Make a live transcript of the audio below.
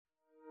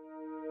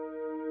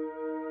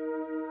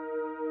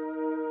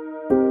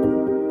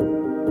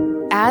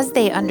As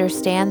they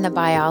understand the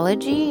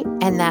biology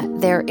and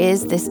that there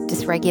is this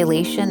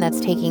dysregulation that's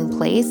taking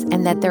place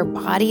and that their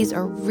bodies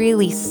are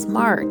really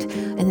smart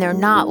and they're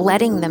not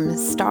letting them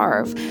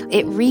starve,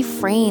 it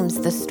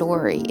reframes the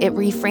story. It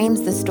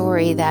reframes the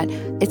story that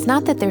it's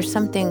not that there's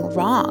something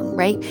wrong,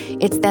 right?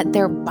 It's that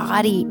their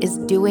body is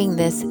doing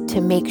this to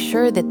make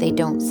sure that they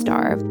don't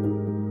starve.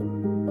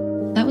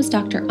 That was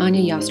Dr.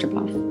 Ania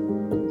Jastreboff,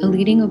 a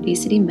leading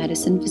obesity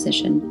medicine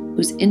physician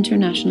who's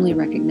internationally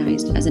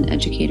recognized as an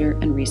educator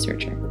and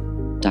researcher.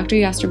 Dr.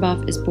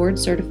 Jastreboff is board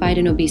certified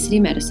in obesity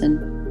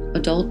medicine,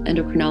 adult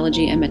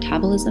endocrinology and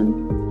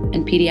metabolism,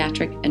 and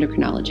pediatric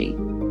endocrinology,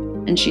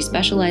 and she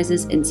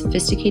specializes in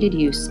sophisticated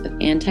use of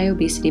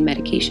anti-obesity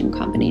medication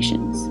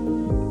combinations.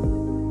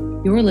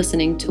 You're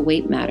listening to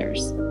Weight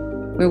Matters,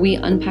 where we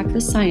unpack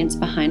the science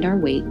behind our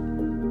weight,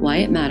 why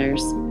it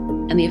matters,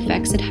 and the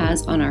effects it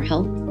has on our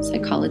health,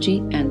 psychology,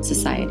 and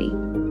society.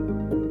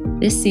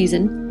 This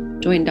season,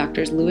 join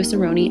Drs. Louis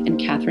Aronne and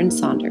Catherine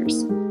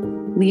Saunders,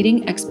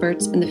 leading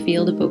experts in the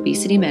field of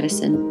obesity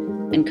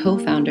medicine and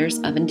co-founders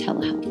of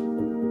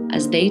IntelliHealth,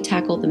 as they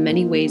tackle the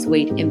many ways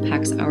weight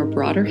impacts our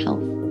broader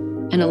health,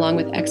 and along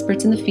with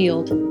experts in the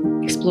field,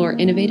 explore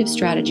innovative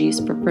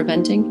strategies for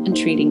preventing and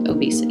treating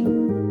obesity.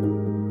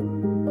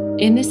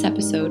 In this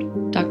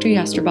episode, Dr.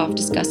 Jastreboff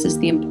discusses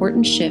the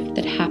important shift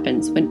that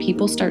happens when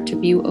people start to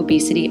view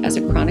obesity as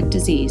a chronic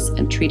disease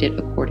and treat it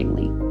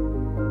accordingly.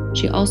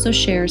 She also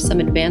shares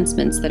some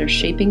advancements that are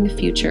shaping the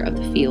future of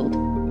the field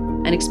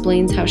and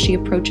explains how she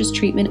approaches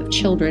treatment of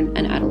children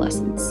and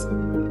adolescents.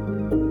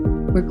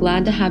 We're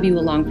glad to have you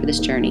along for this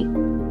journey.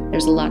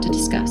 There's a lot to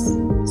discuss,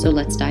 so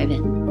let's dive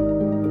in.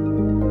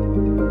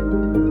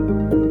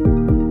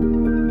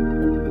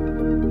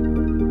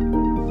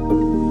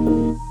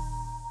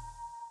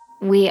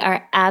 We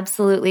are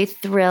absolutely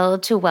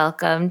thrilled to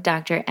welcome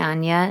Dr.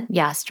 Ania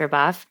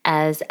Jastreboff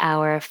as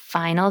our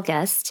final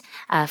guest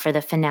for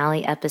the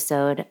finale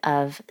episode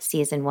of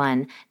Season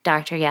 1.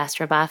 Dr.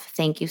 Jastreboff,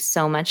 thank you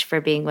so much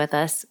for being with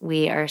us.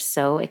 We are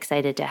so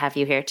excited to have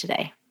you here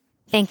today.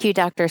 Thank you,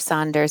 Dr.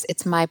 Saunders.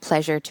 It's my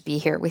pleasure to be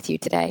here with you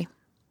today.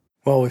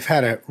 Well, we've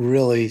had a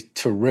really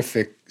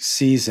terrific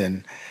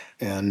season,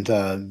 and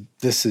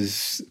this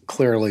is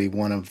clearly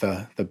one of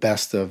the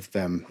best of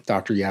them,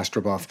 Dr.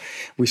 Jastreboff.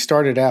 We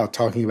started out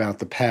talking about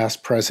the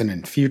past, present,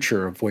 and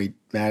future of weight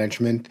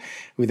management.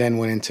 We then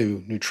went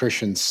into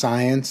nutrition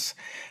science.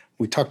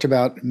 We talked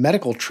about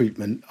medical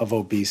treatment of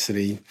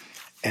obesity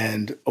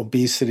and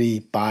obesity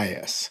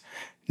bias.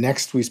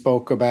 Next, we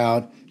spoke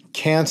about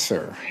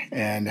cancer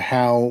and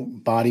how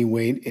body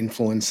weight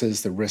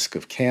influences the risk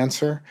of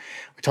cancer.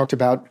 We talked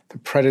about the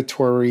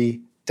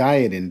predatory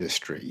diet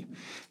industry.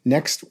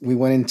 Next, we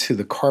went into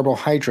the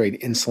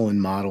carbohydrate insulin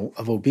model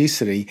of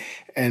obesity,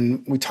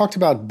 and we talked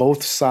about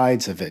both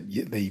sides of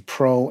it, the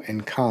pro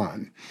and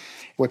con.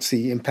 What's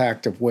the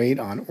impact of weight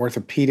on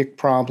orthopedic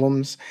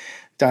problems,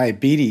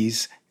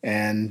 diabetes,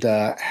 and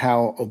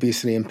how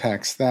obesity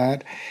impacts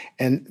that,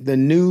 and the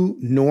new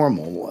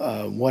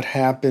normal, what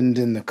happened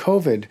in the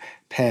COVID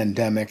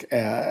pandemic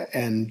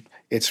and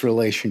its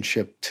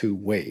relationship to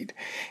weight.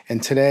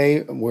 And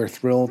today, we're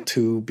thrilled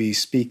to be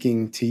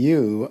speaking to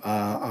you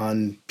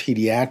on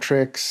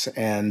pediatrics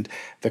and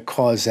the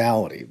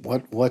causality.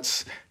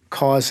 What's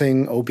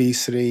causing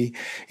obesity?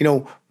 You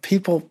know,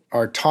 people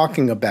are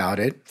talking about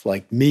it,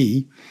 like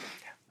me,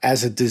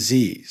 as a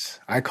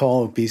disease. I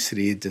call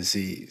obesity a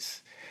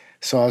disease.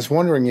 So I was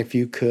wondering if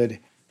you could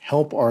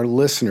help our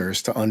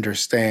listeners to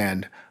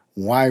understand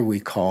why we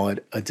call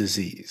it a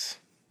disease.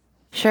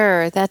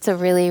 Sure. That's a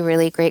really,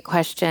 really great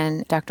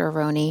question, Dr.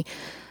 Aronne.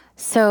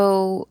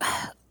 So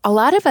a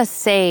lot of us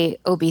say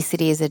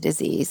obesity is a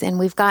disease, and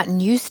we've gotten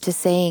used to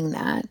saying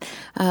that.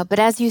 But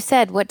as you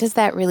said, what does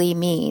that really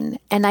mean?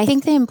 And I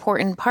think the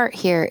important part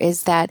here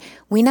is that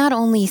we not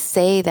only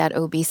say that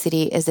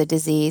obesity is a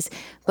disease,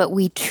 but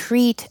we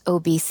treat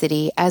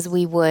obesity as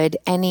we would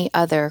any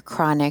other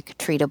chronic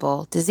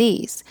treatable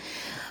disease.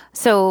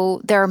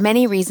 So there are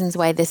many reasons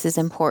why this is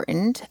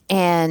important.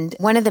 And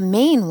one of the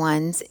main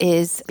ones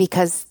is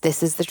because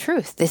this is the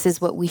truth. This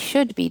is what we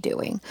should be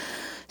doing.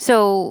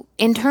 So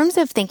in terms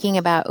of thinking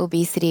about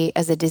obesity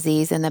as a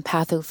disease and the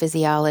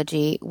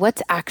pathophysiology,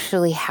 what's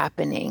actually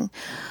happening?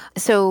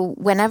 So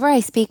whenever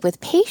I speak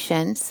with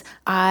patients,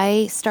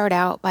 I start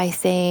out by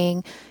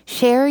saying,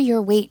 share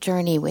your weight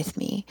journey with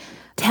me.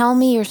 Tell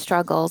me your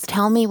struggles.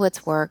 Tell me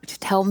what's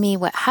worked. Tell me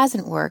what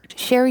hasn't worked.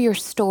 Share your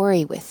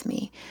story with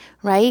me,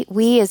 right?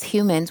 We as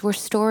humans, we're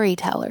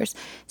storytellers.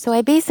 So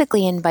I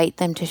basically invite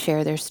them to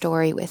share their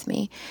story with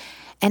me.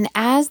 And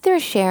as they're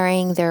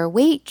sharing their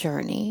weight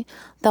journey,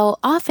 they'll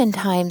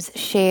oftentimes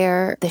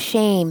share the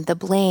shame, the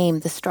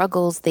blame, the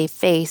struggles they've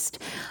faced.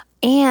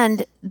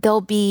 And there'll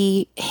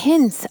be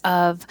hints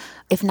of,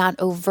 if not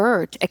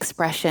overt,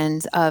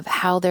 expressions of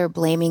how they're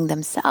blaming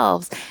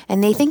themselves.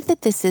 And they think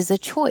that this is a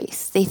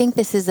choice. They think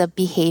this is a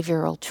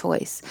behavioral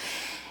choice.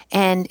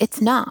 And it's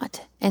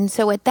not. And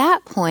so at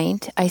that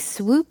point, I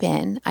swoop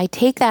in, I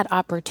take that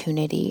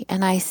opportunity,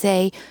 and I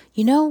say,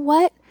 you know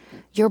what?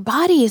 your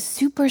body is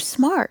super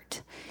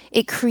smart.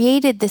 It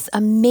created this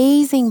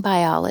amazing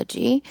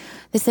biology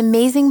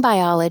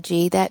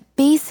that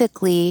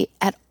basically,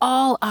 at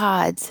all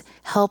odds,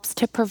 helps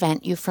to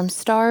prevent you from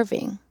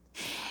starving.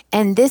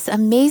 And this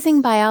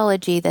amazing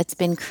biology that's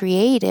been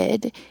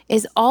created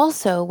is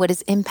also what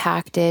is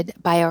impacted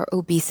by our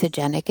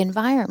obesogenic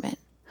environment.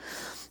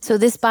 So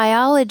this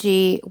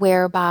biology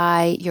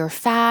whereby your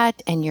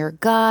fat and your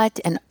gut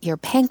and your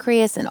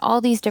pancreas and all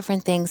these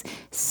different things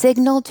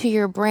signal to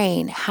your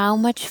brain how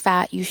much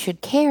fat you should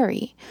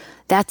carry,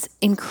 that's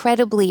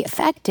incredibly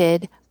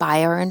affected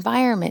by our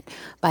environment,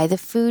 by the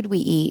food we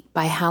eat,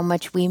 by how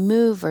much we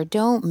move or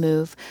don't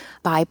move,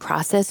 by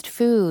processed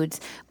foods,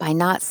 by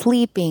not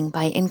sleeping,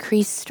 by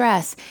increased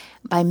stress,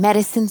 by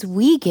medicines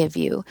we give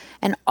you.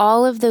 And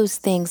all of those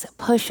things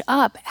push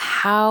up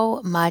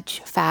how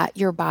much fat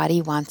your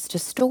body wants to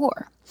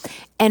store.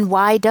 And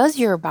why does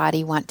your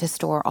body want to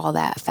store all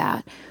that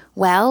fat?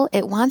 Well,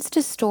 it wants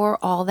to store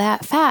all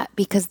that fat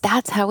because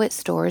that's how it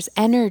stores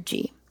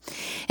energy.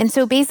 And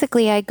so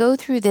basically, I go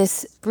through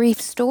this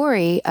brief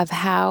story of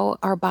how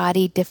our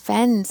body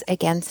defends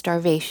against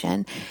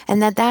starvation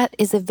and that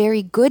is a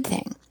very good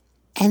thing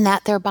and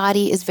that their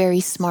body is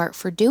very smart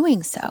for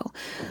doing so.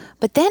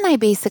 But then I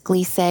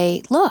basically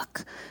say,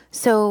 look,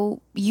 so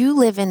you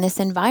live in this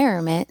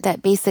environment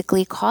that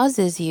basically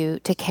causes you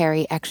to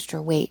carry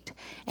extra weight.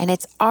 And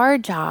it's our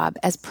job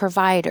as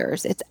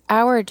providers, it's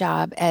our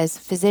job as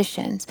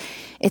physicians,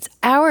 it's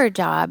our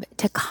job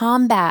to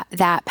combat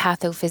that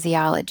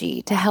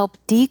pathophysiology, to help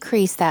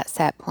decrease that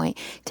set point,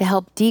 to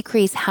help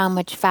decrease how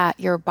much fat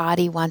your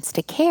body wants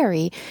to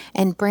carry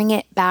and bring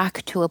it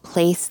back to a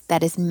place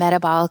that is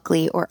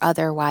metabolically or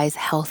otherwise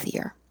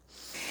healthier.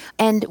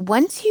 And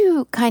once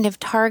you kind of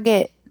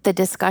target the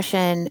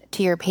discussion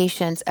to your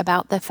patients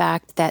about the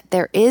fact that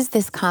there is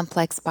this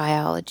complex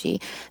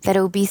biology, that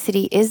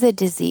obesity is a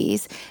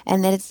disease,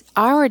 and that it's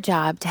our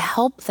job to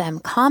help them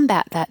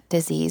combat that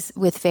disease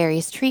with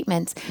various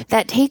treatments,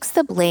 that takes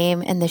the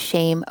blame and the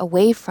shame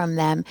away from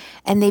them,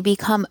 and they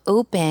become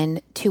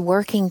open to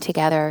working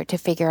together to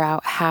figure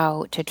out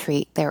how to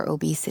treat their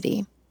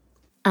obesity.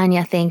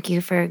 Ania, thank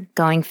you for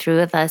going through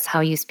with us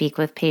how you speak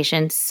with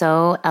patients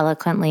so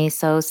eloquently,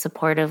 so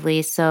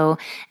supportively, so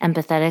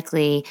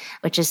empathetically,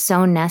 which is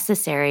so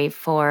necessary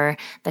for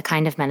the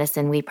kind of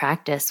medicine we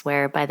practice,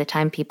 where by the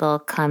time people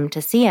come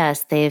to see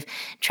us, they've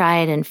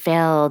tried and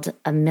failed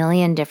a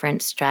million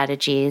different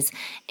strategies,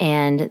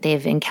 and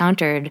they've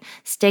encountered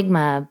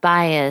stigma,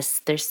 bias.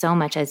 There's so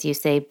much, as you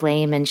say,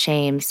 blame and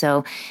shame.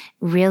 So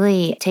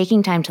really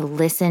taking time to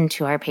listen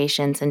to our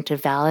patients and to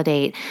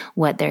validate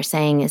what they're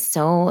saying is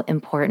so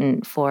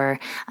important for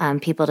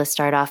people to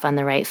start off on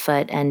the right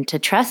foot and to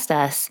trust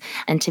us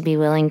and to be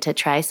willing to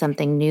try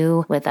something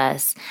new with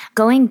us.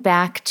 Going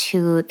back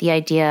to the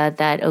idea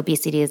that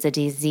obesity is a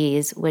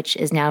disease, which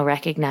is now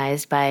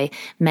recognized by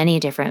many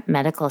different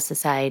medical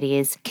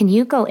societies, can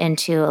you go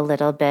into a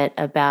little bit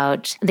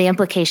about the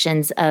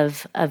implications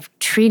of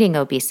treating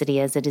obesity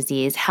as a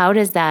disease? How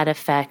does that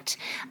affect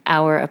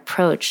our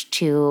approach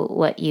to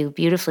what you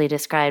beautifully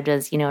described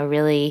as, a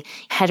really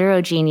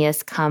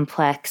heterogeneous,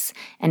 complex,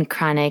 and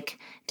chronic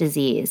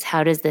disease?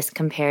 How does this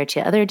compare to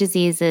other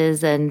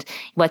diseases, and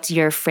what's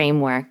your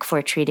framework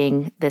for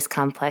treating this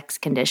complex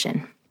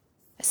condition?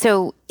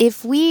 So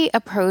if we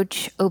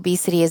approach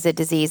obesity as a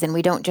disease, and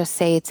we don't just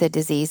say it's a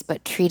disease,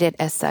 but treat it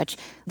as such,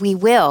 we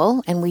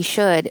will and we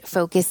should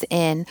focus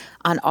in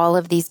on all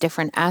of these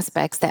different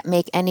aspects that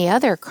make any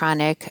other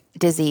chronic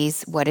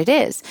disease what it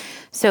is.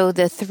 So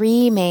the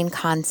three main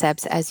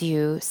concepts, as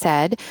you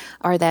said,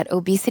 are that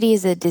obesity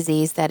is a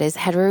disease that is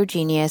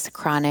heterogeneous,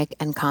 chronic,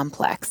 and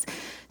complex.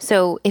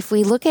 So if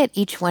we look at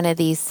each one of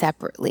these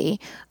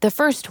separately, the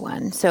first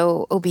one,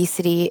 so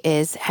obesity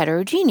is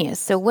heterogeneous.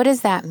 So what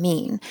does that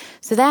mean?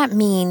 So that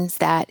means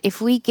that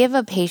if we give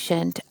a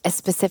patient a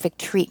specific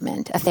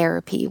treatment, a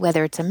therapy,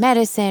 whether it's a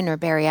medicine or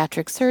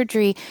bariatric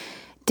surgery,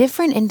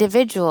 different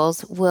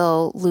individuals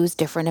will lose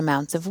different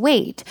amounts of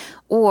weight.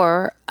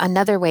 Or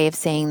another way of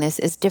saying this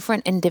is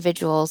different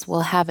individuals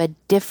will have a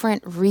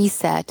different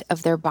reset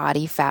of their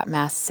body fat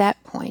mass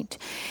set point.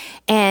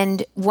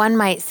 And one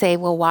might say,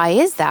 well, why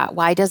is that?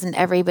 Why doesn't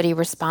everybody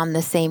respond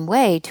the same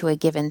way to a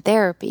given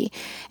therapy?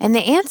 And the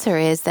answer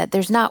is that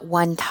there's not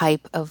one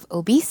type of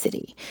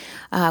obesity.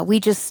 We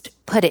just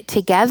put it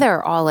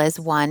together all as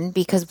one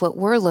because what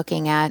we're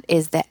looking at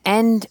is the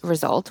end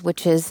result,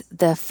 which is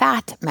the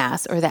fat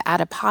mass or the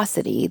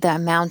adiposity, the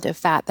amount of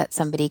fat that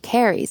somebody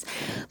carries.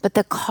 But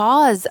the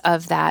cause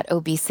of that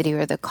obesity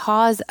or the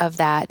cause of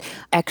that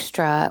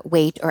extra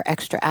weight or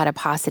extra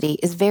adiposity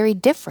is very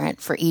different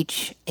for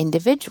each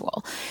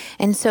individual.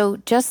 And so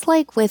just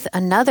like with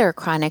another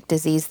chronic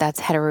disease that's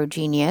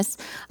heterogeneous,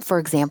 for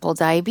example,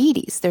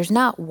 diabetes, there's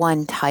not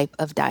one type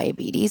of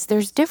diabetes.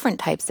 There's different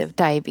types of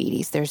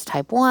diabetes. There's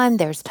type 1,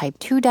 there's type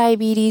 2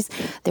 diabetes,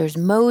 there's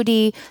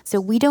MODY.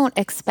 So we don't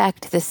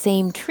expect the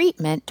same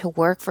treatment to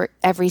work for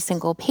every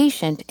single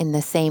patient in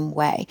the same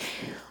way.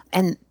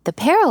 And the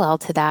parallel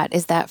to that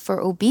is that for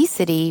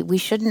obesity, we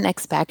shouldn't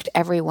expect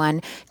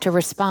everyone to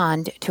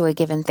respond to a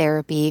given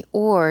therapy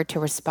or to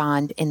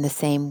respond in the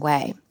same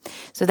way.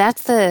 So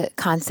that's the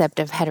concept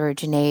of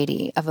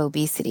heterogeneity of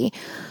obesity.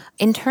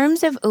 In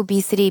terms of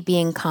obesity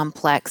being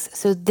complex,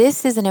 so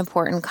this is an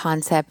important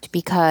concept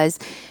because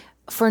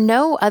for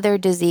no other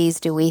disease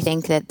do we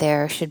think that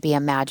there should be a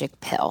magic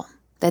pill,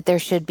 that there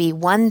should be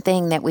one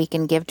thing that we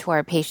can give to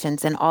our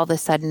patients and all of a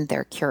sudden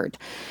they're cured.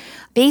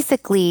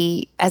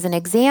 Basically, as an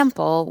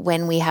example,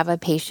 when we have a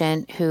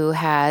patient who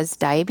has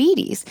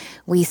diabetes,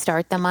 we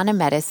start them on a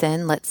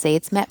medicine, let's say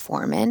it's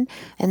metformin,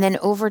 and then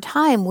over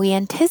time we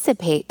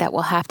anticipate that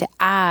we'll have to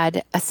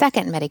add a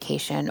second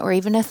medication or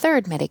even a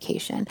third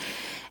medication.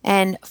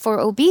 And for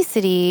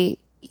obesity,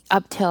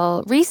 up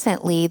till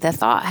recently, the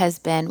thought has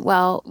been,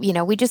 well,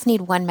 we just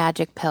need one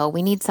magic pill.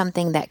 We need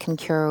something that can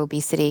cure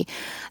obesity.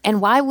 And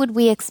why would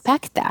we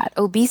expect that?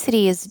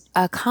 Obesity is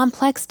a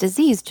complex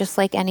disease, just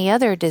like any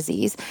other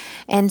disease.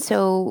 And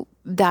so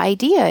the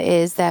idea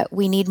is that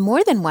we need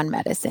more than one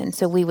medicine.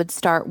 So we would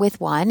start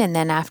with one, and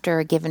then after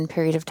a given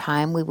period of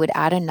time, we would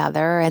add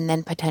another, and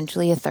then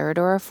potentially a third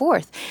or a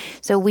fourth.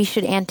 So we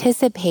should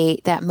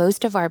anticipate that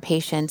most of our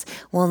patients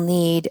will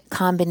need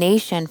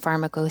combination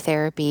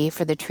pharmacotherapy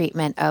for the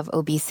treatment of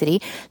obesity.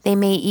 They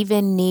may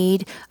even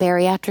need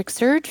bariatric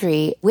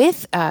surgery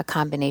with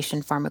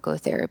combination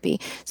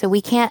pharmacotherapy. So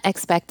we can't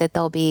expect that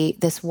there'll be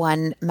this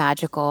one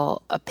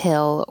magical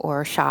pill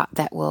or shot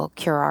that will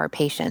cure our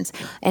patients.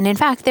 And in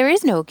fact, there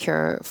is no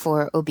cure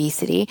for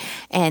obesity.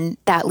 And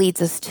that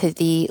leads us to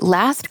the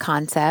last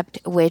concept,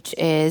 which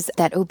is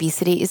that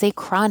obesity is a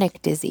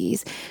chronic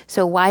disease.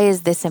 So why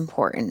is this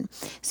important?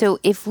 So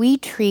if we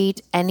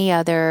treat any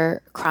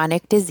other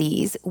chronic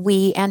disease,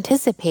 we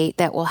anticipate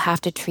that we'll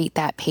have to treat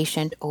that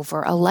patient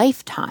over a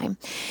lifetime.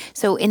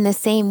 So in the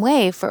same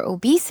way, for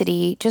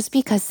obesity, just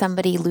because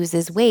somebody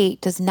loses weight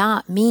does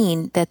not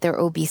mean that their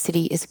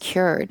obesity is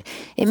cured.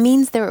 It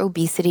means their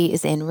obesity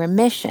is in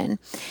remission.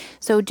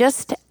 So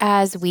just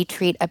as we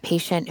treat a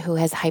patient who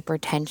has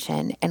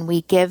hypertension and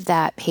we give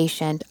that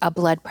patient a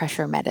blood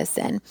pressure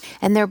medicine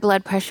and their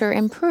blood pressure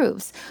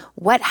improves,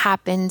 what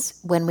happens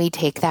when we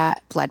take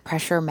that blood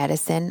pressure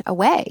medicine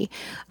away?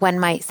 One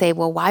might say,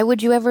 well, why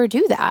would you ever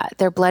do that?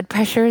 Their blood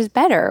pressure is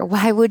better.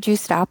 Why would you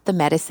stop the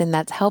medicine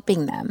that's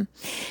helping them?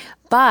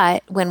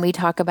 But when we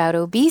talk about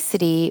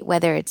obesity,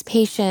 whether it's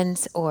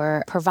patients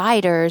or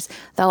providers,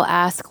 they'll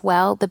ask,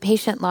 well, the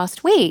patient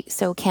lost weight,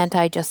 so can't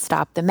I just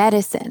stop the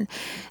medicine?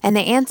 And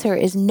the answer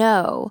is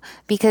no,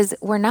 because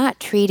we're not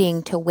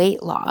treating to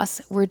weight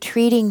loss. We're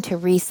treating to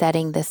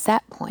resetting the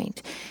set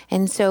point.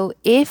 And so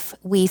if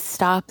we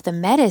stop the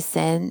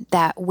medicine,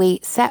 that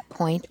weight set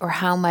point or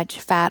how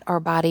much fat our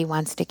body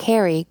wants to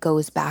carry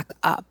goes back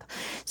up.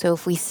 So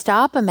if we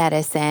stop a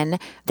medicine,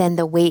 then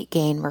the weight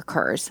gain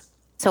recurs.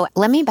 So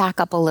let me back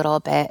up a little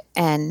bit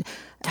and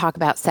talk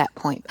about set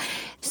point.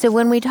 So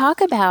when we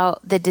talk about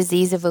the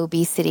disease of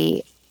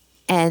obesity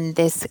and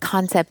this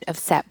concept of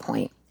set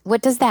point,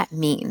 what does that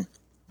mean?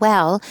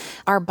 Well,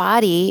 our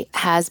body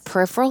has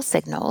peripheral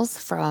signals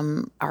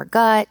from our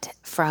gut,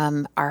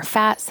 from our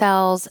fat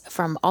cells,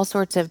 from all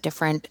sorts of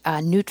different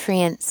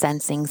nutrient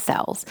sensing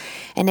cells.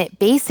 And it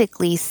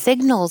basically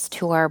signals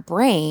to our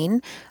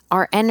brain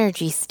our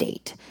energy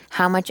state,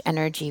 how much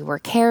energy we're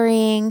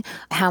carrying,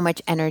 how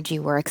much energy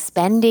we're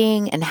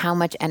expending, and how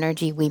much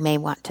energy we may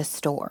want to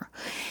store.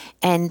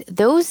 And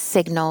those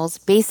signals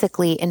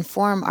basically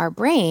inform our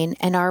brain,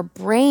 and our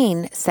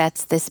brain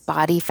sets this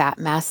body fat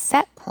mass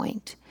set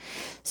point.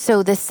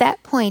 So the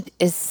set point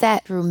is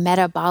set through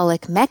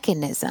metabolic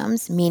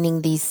mechanisms,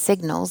 meaning these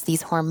signals,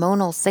 these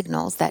hormonal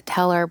signals that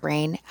tell our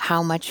brain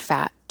how much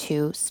fat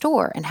to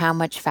store and how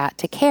much fat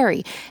to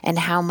carry and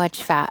how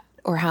much fat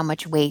or how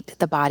much weight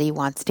the body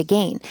wants to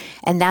gain.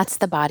 And that's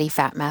the body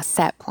fat mass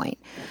set point.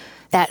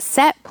 That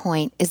set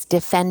point is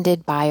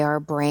defended by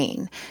our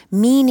brain,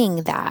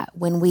 meaning that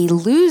when we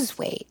lose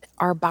weight,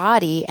 our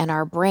body and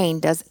our brain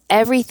does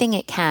everything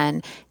it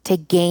can to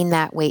gain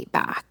that weight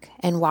back.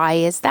 And why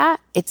is that?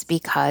 It's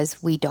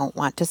because we don't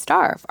want to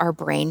starve. Our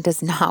brain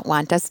does not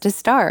want us to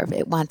starve.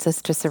 It wants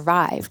us to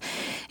survive.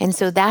 And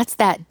so that's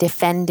that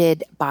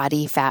defended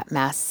body fat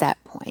mass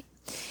set point.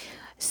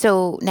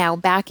 So now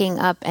backing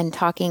up and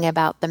talking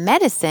about the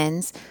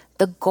medicines,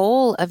 the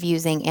goal of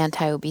using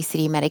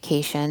anti-obesity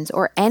medications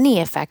or any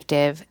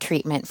effective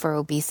treatment for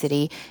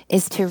obesity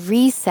is to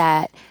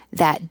reset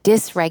that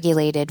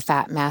dysregulated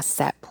fat mass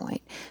set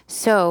point.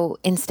 So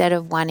instead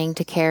of wanting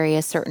to carry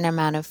a certain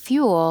amount of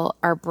fuel,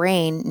 our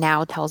brain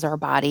now tells our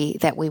body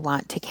that we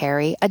want to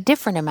carry a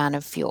different amount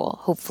of fuel,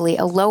 hopefully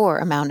a lower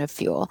amount of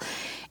fuel.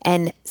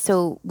 And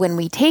so when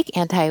we take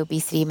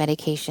anti-obesity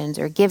medications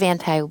or give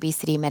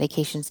anti-obesity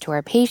medications to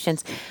our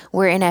patients,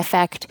 we're in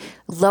effect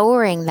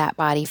lowering that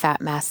body fat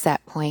mass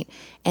set point,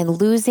 and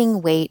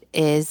losing weight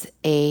is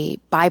a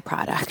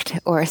byproduct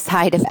or a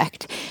side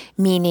effect,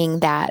 meaning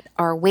that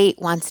our weight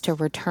wants to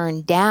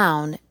return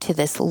down to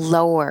this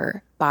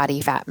lower body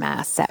fat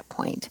mass set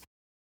point.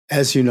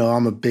 As you know,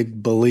 I'm a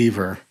big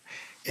believer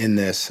in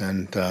this,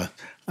 and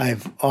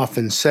I've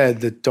often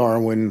said that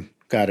Darwin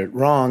got it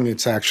wrong.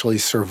 It's actually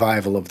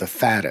survival of the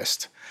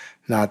fattest,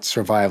 not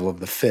survival of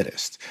the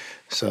fittest.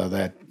 So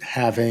that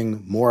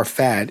having more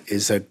fat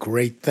is a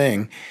great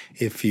thing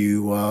if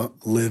you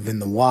live in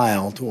the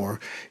wild, or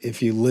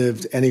if you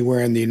lived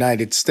anywhere in the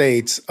United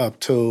States up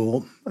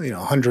to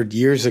 100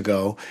 years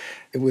ago.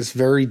 It was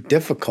very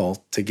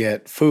difficult to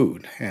get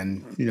food,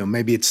 and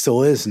maybe it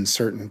still is in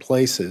certain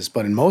places,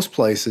 but in most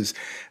places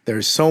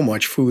there's so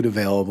much food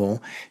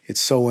available. It's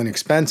so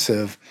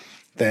inexpensive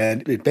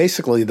that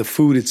the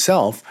food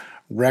itself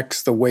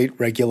wrecks the weight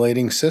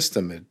regulating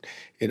system.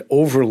 It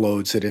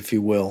overloads it, if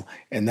you will,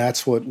 and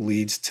that's what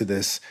leads to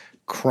this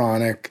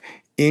chronic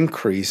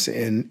increase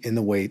in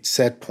the weight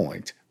set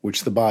point,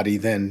 which the body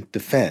then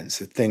defends.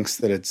 It thinks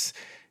that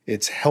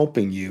it's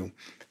helping you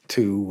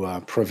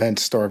to prevent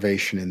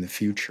starvation in the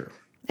future.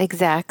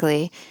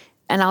 Exactly.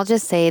 And I'll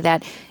just say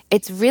that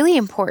it's really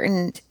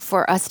important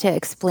for us to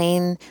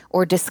explain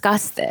or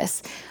discuss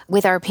this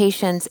with our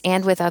patients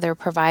and with other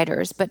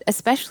providers, but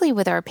especially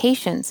with our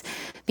patients,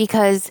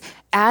 because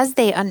as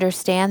they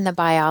understand the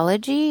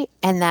biology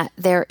and that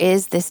there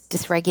is this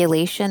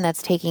dysregulation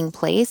that's taking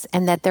place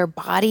and that their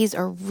bodies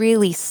are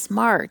really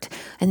smart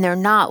and they're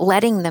not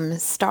letting them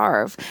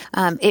starve,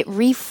 it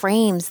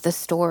reframes the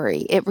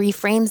story. It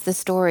reframes the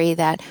story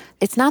that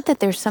it's not that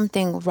there's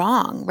something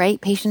wrong, right?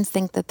 Patients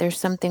think that there's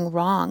something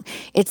wrong.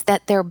 It's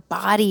that their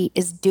body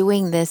is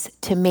doing this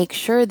to make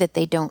sure that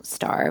they don't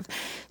starve.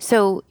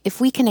 So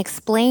if we can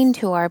explain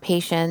to our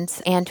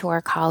patients and to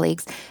our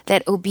colleagues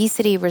that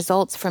obesity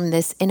results from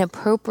this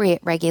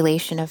inappropriate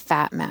regulation of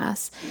fat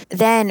mass,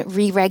 then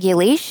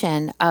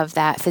re-regulation of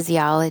that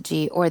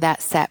physiology or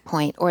that set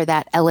point or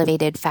that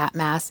elevated fat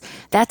mass,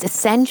 that's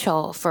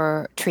essential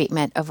for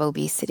treatment of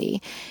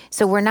obesity.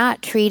 So we're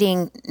not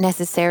treating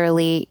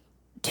necessarily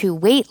to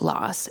weight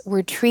loss,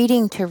 we're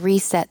treating to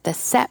reset the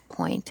set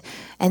point.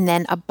 And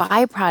then a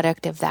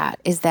byproduct of that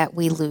is that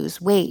we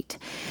lose weight.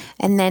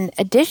 And then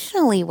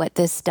additionally, what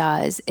this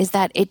does is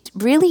that it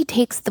really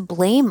takes the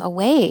blame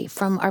away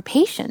from our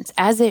patients,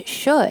 as it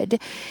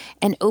should,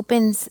 and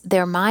opens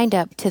their mind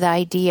up to the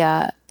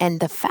idea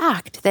and the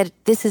fact that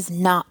this is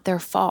not their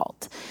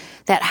fault,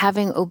 that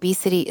having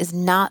obesity is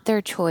not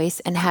their choice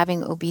and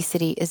having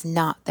obesity is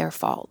not their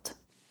fault.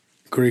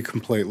 Agree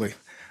completely.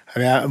 I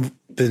mean,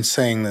 I've been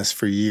saying this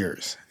for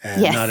years,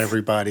 and Yes. not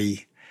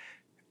everybody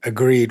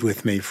agreed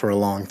with me for a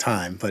long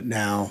time, but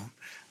now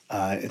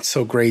it's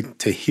so great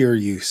to hear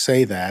you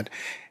say that.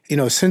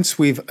 Since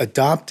we've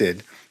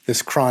adopted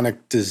this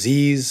chronic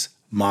disease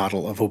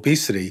model of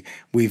obesity,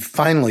 we've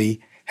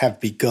finally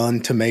have begun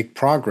to make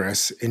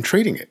progress in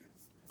treating it.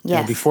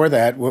 Yes. Before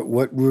that,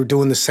 we were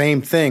doing the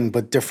same thing,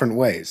 but different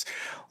ways.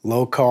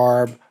 Low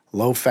carb,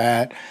 low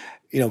fat.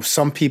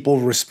 Some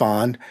people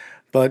respond,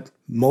 but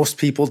most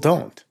people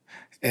don't.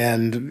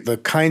 And the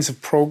kinds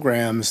of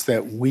programs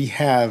that we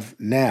have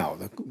now,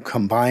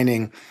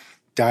 combining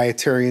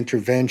dietary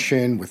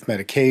intervention with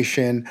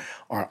medication,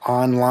 our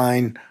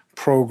online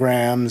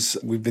programs,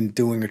 we've been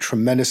doing a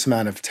tremendous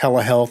amount of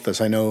telehealth, as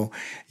I know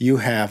you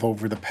have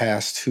over the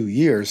past 2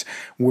 years.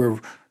 We're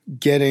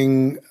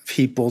getting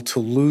people to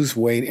lose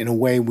weight in a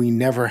way we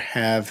never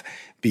have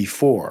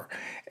before.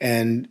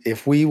 And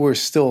if we were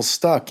still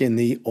stuck in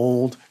the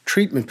old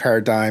treatment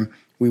paradigm,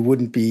 we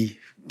wouldn't be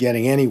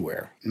getting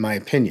anywhere, in my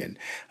opinion.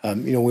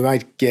 We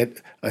might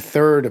get a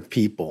third of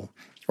people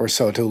or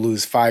so to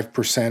lose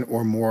 5%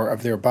 or more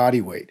of their body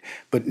weight.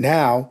 But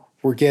now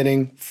we're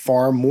getting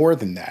far more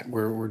than that.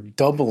 We're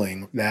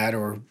doubling that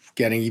or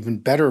getting even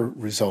better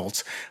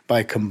results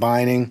by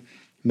combining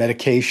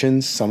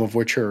medications, some of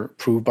which are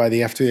approved by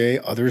the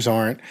FDA, others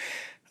aren't,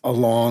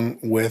 along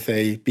with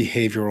a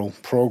behavioral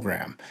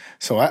program.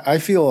 So I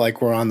feel like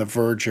we're on the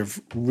verge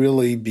of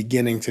really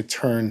beginning to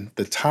turn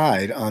the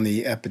tide on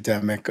the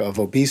epidemic of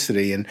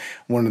obesity. And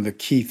one of the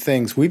key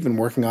things we've been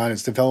working on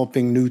is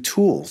developing new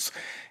tools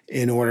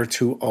in order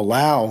to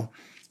allow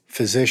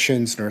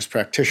physicians, nurse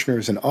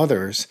practitioners, and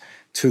others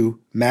to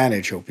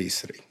manage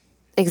obesity.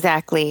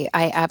 Exactly.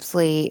 I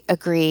absolutely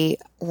agree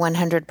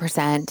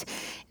 100%.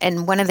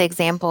 And one of the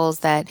examples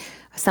that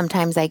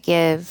sometimes I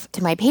give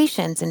to my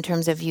patients in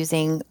terms of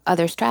using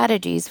other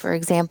strategies, for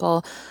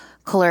example,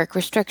 caloric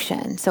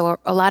restriction. So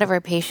a lot of our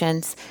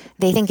patients,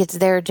 they think it's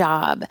their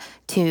job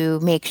to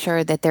make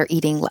sure that they're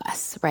eating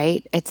less,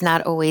 right? It's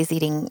not always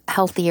eating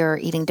healthier or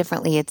eating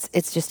differently.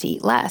 It's just to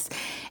eat less.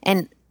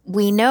 And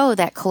we know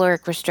that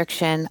caloric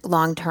restriction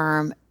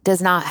long-term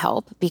does not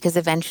help because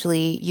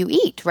eventually you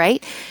eat,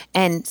 right?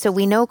 And so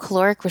we know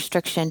caloric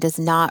restriction does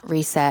not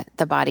reset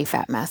the body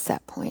fat mass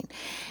set point.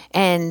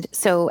 And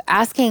so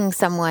asking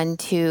someone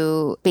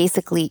to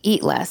basically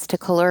eat less, to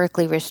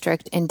calorically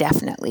restrict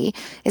indefinitely,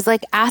 is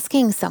like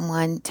asking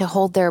someone to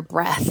hold their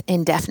breath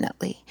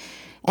indefinitely.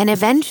 And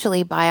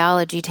eventually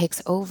biology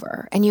takes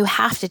over and you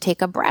have to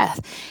take a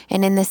breath.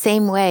 And in the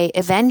same way,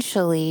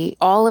 eventually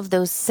all of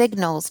those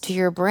signals to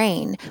your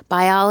brain,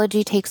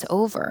 biology takes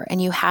over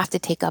and you have to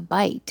take a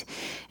bite.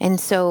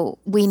 And so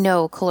we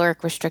know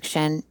caloric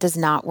restriction does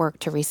not work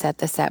to reset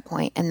the set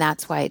point. And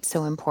that's why it's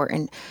so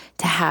important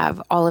to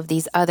have all of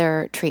these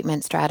other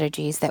treatment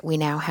strategies that we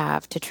now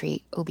have to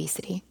treat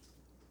obesity.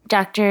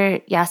 Dr.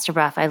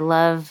 Jastreboff, I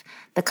love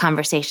the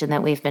conversation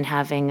that we've been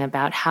having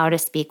about how to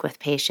speak with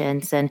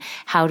patients and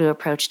how to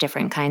approach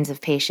different kinds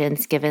of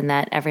patients, given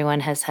that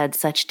everyone has had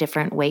such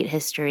different weight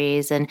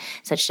histories and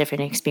such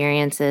different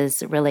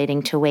experiences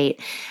relating to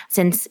weight.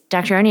 Since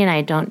Dr. Aronne and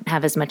I don't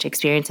have as much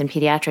experience in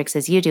pediatrics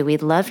as you do,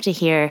 we'd love to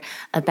hear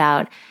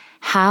about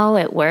how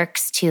it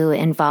works to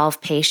involve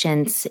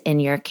patients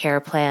in your care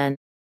plan.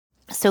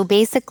 So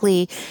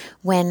basically,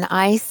 when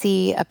I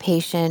see a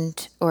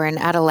patient or an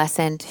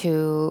adolescent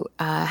who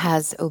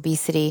has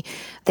obesity,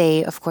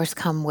 they, of course,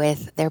 come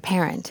with their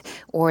parent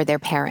or their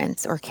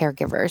parents or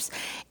caregivers.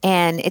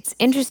 And it's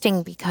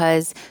interesting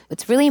because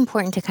it's really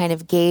important to kind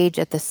of gauge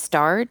at the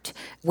start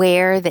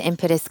where the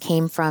impetus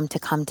came from to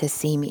come to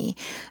see me.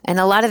 And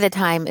a lot of the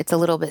time, it's a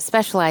little bit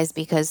specialized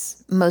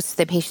because most of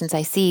the patients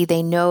I see,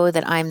 they know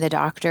that I'm the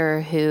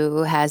doctor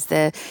who has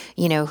the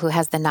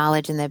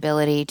knowledge and the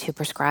ability to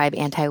prescribe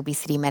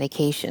anti-obesity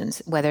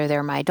medications, whether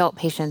they're my adult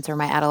patients or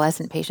my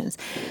adolescent patients.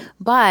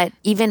 But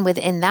even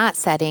within that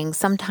setting,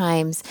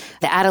 sometimes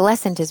the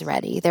adolescent is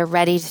ready. They're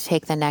ready to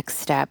take the next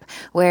step,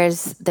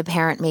 whereas the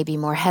parent may be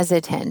more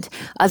hesitant.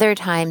 Other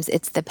times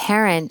it's the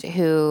parent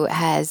who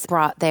has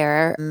brought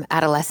their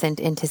adolescent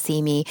in to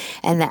see me,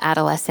 and the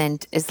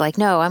adolescent is like,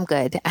 no, I'm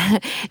good.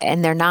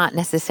 And they're not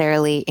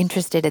necessarily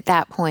interested at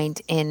that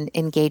point in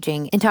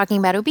engaging in talking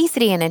about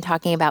obesity and in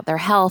talking about their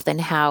health and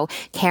how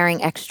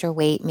carrying extra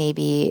weight may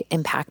be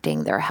impacting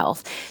their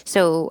health.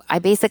 So I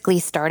basically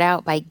start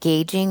out by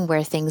gauging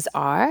where things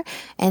are.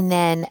 And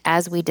then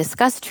as we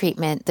discuss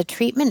treatment, the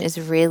treatment is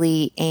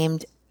really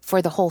aimed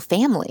for the whole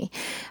family.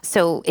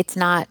 So it's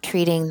not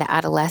treating the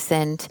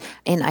adolescent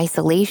in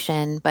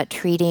isolation, but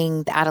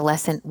treating the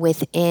adolescent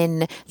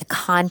within the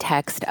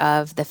context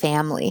of the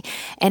family.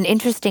 And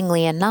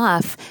interestingly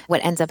enough,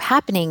 what ends up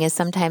happening is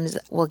sometimes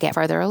we'll get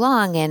farther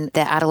along and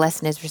the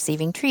adolescent is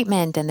receiving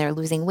treatment and they're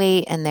losing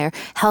weight and their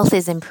health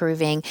is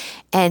improving.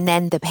 And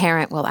then the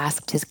parent will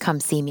ask to come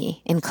see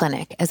me in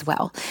clinic as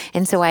well.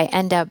 And so I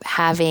end up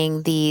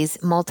having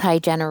these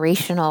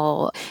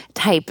multi-generational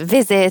type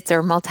visits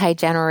or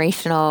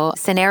multi-generational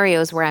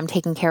scenarios where I'm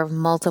taking care of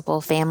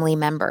multiple family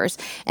members.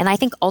 And I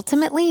think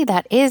ultimately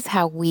that is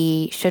how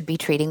we should be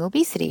treating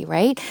obesity,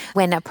 right?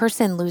 When a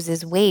person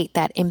loses weight,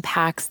 that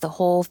impacts the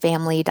whole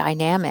family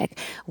dynamic,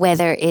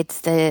 whether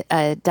it's the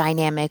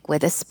dynamic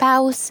with a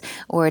spouse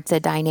or it's a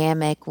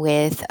dynamic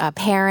with a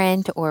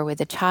parent or with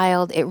a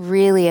child. It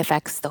really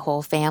affects the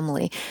whole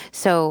family.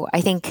 So I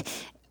think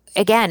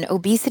again,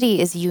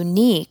 obesity is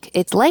unique.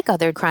 It's like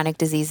other chronic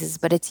diseases,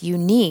 but it's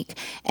unique.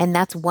 And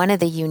that's one of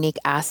the unique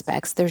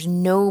aspects. There's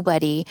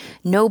nobody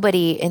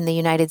in the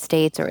United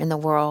States or in the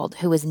world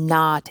who is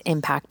not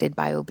impacted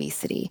by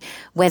obesity,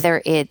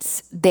 whether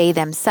it's they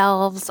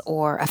themselves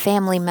or a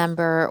family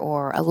member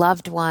or a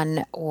loved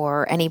one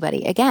or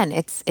anybody. Again,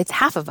 it's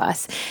half of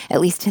us,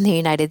 at least in the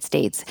United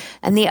States.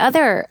 And the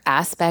other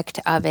aspect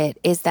of it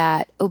is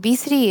that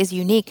obesity is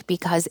unique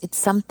because it's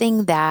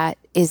something that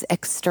is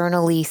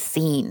externally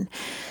seen.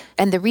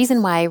 And the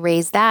reason why I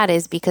raise that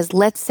is because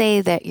let's say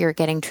that you're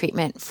getting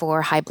treatment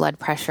for high blood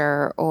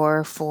pressure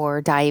or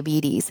for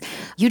diabetes.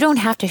 You don't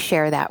have to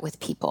share that with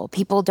people.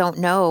 People don't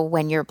know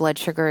when your blood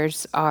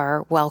sugars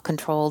are well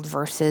controlled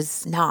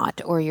versus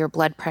not, or your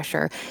blood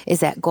pressure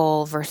is at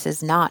goal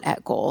versus not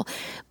at goal.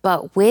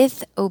 But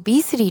with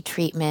obesity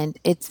treatment,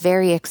 it's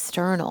very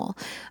external.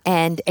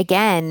 And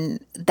again,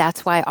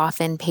 that's why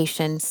often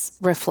patients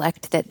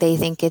reflect that they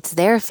think it's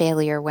their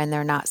failure when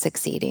they're not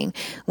succeeding,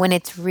 when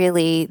it's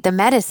really the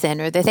medicine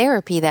or the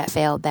therapy that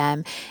failed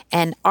them.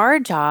 And our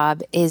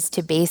job is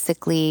to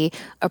basically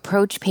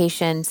approach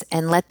patients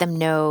and let them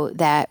know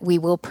that we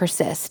will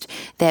persist,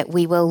 that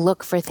we will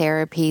look for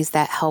therapies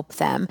that help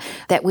them,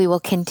 that we will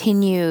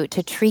continue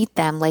to treat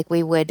them like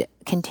we would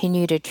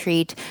continue to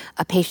treat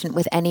a patient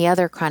with any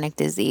other chronic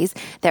disease,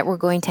 that we're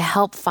going to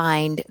help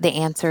find the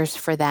answers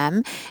for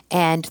them.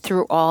 And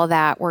through all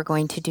that, we're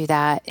going to do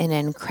that in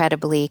an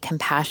incredibly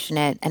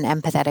compassionate and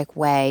empathetic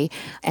way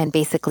and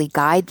basically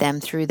guide them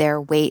through their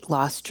weight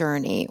loss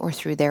journey or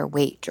through their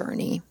weight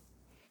journey.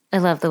 I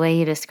love the way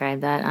you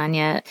describe that,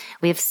 Ania.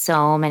 We have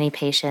so many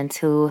patients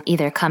who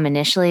either come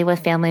initially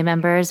with family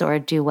members or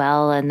do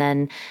well and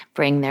then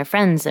bring their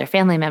friends, their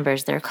family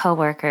members, their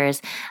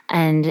coworkers.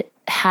 And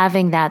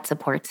having that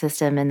support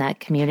system and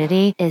that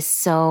community is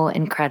so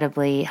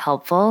incredibly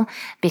helpful,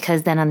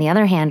 because then on the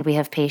other hand, we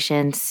have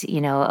patients,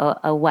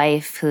 a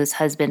wife whose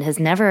husband has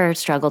never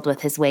struggled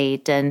with his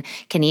weight and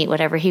can eat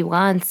whatever he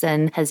wants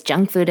and has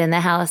junk food in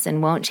the house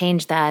and won't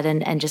change that,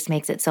 and just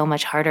makes it so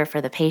much harder for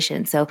the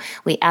patient. So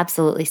we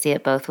absolutely see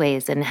it both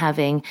ways, and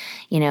having,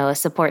 a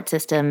support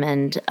system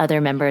and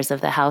other members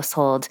of the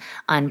household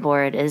on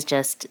board is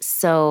just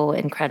so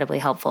incredibly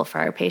helpful for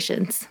our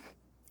patients.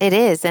 It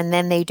is. And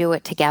then they do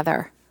it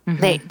together.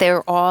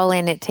 They're all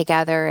in it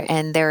together,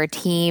 and they're a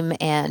team.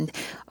 And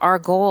our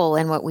goal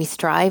and what we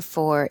strive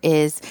for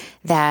is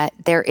that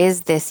there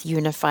is this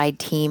unified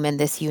team and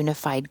this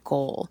unified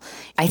goal.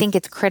 I think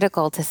it's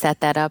critical to set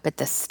that up at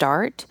the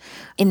start,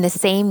 in the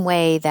same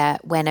way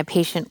that when a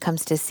patient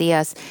comes to see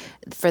us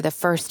for the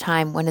first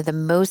time, one of the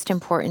most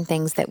important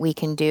things that we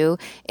can do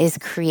is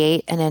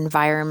create an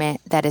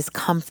environment that is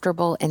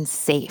comfortable and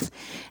safe,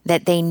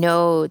 that they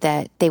know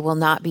that they will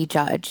not be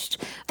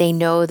judged. They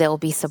know they'll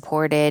be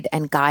supported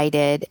and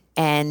guided,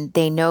 and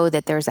they know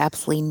that there's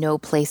absolutely no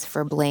place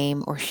for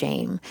blame or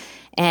shame.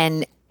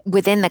 And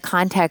within the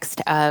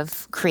context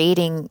of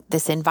creating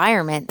this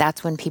environment,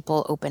 that's when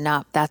people open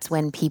up. That's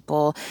when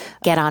people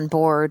get on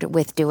board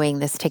with doing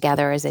this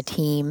together as a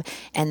team.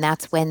 And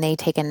that's when they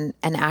take an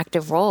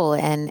active role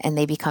and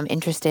they become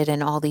interested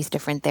in all these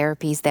different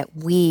therapies that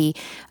we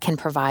can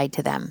provide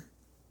to them.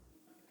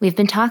 We've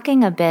been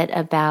talking a bit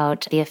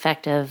about the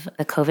effect of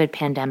the COVID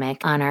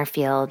pandemic on our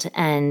field.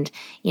 And,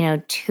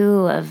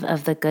 two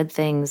of the good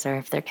things, or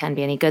if there can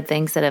be any good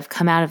things that have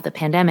come out of the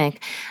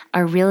pandemic,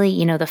 are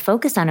really, the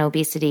focus on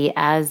obesity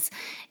as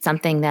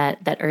something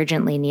that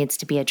urgently needs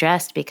to be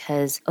addressed,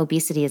 because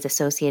obesity is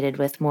associated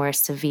with more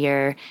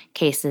severe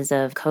cases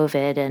of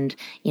COVID and,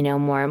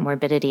 more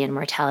morbidity and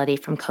mortality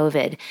from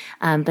COVID.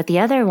 But the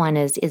other one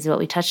is what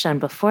we touched on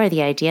before,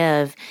 the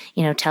idea of,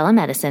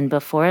 telemedicine.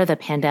 Before the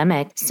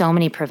pandemic, so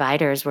many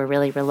providers were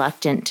really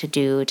reluctant to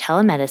do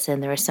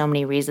telemedicine. There were so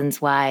many reasons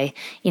why,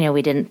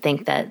 we didn't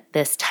think that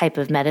this type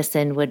of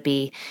medicine would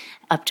be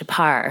up to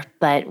par,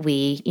 but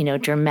we,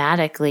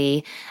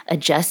 dramatically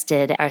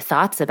adjusted our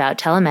thoughts about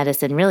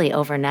telemedicine really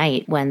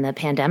overnight when the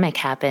pandemic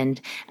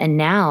happened. And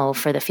now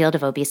for the field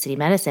of obesity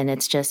medicine,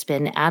 it's just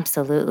been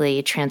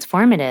absolutely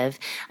transformative.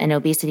 And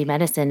obesity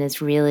medicine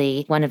is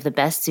really one of the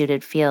best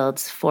suited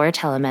fields for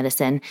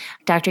telemedicine.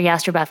 Dr.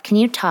 Jastreboff, can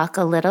you talk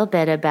a little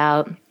bit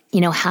about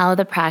how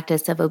the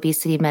practice of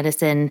obesity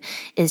medicine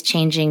is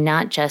changing,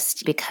 not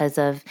just because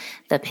of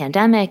the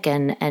pandemic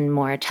and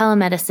more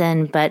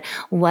telemedicine, but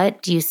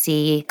what do you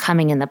see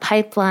coming in the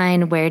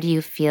pipeline? Where do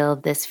you feel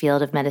this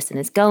field of medicine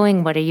is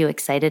going? What are you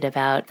excited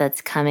about that's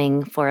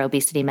coming for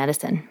obesity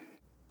medicine?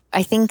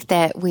 I think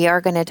that we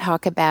are going to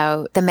talk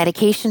about the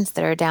medications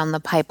that are down the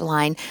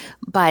pipeline.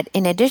 But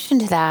in addition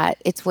to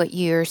that, it's what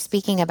you're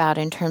speaking about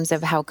in terms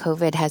of how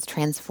COVID has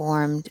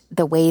transformed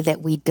the way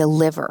that we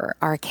deliver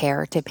our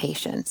care to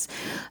patients,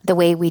 the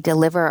way we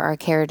deliver our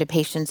care to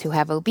patients who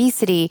have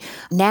obesity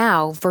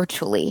now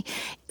virtually.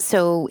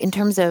 So in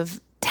terms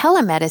of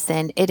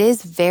telemedicine, it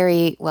is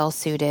very well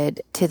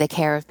suited to the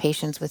care of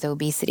patients with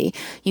obesity.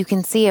 You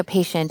can see a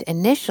patient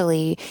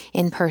initially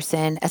in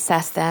person,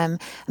 assess them,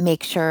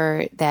 make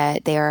sure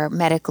that they are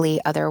medically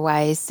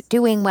otherwise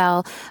doing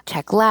well,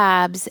 check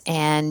labs,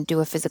 and do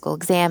a physical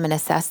exam and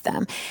assess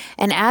them.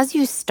 And as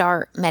you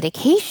start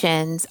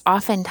medications,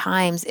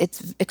 oftentimes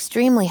it's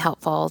extremely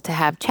helpful to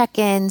have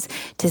check-ins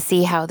to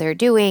see how they're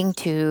doing,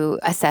 to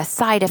assess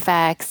side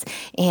effects,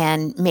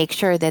 and make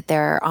sure that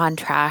they're on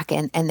track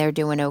and they're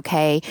doing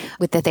okay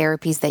with the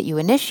therapies that you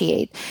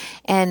initiate.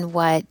 And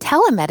what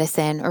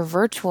telemedicine or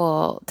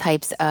virtual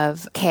types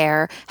of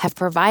care have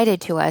provided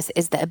to us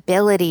is the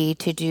ability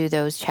to do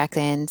those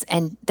check-ins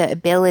and the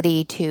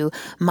ability to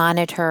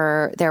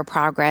monitor their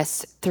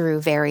progress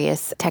through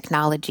various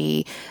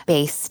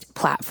technology-based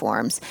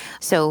platforms.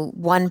 So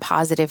one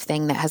positive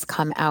thing that has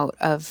come out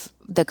of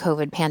the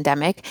COVID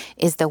pandemic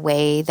is the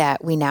way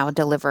that we now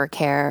deliver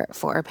care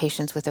for our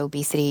patients with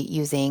obesity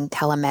using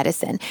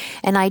telemedicine.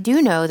 And I do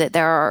know that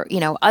there are,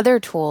 other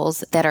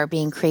tools that are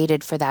being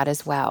created for that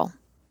as well.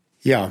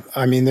 Yeah,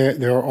 I mean,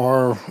 there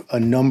are a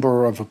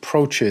number of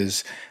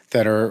approaches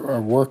that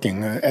are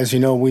working. As you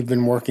know, we've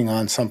been working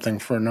on something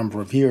for a number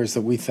of years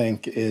that we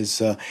think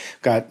is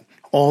got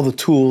all the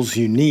tools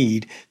you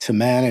need to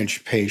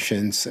manage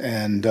patients.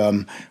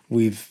 And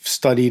we've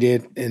studied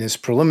it in its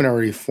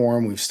preliminary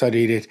form. We've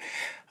studied it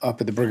up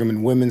at the Brigham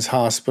and Women's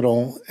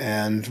Hospital,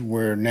 and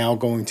we're now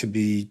going to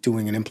be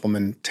doing an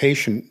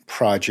implementation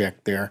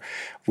project there,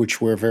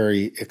 which we're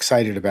very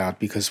excited about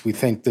because we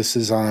think this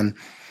is on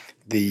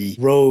the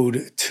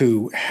road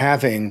to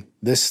having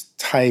this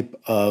type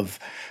of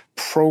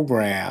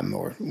program,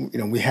 or,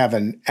 we have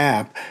an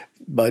app,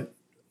 but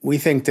we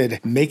think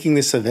that making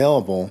this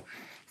available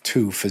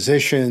to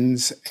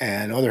physicians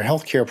and other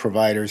healthcare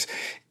providers,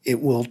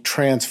 it will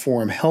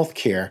transform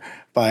healthcare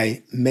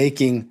by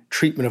making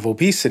treatment of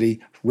obesity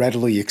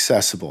readily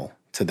accessible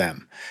to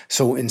them.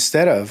 So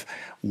instead of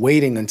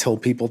waiting until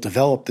people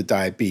develop the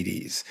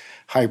diabetes,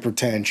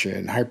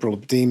 hypertension,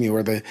 hyperlipidemia,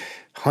 or the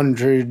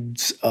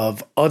hundreds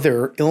of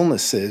other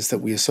illnesses that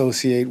we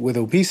associate with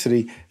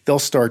obesity, they'll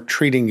start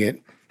treating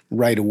it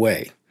right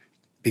away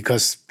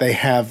because they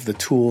have the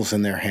tools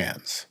in their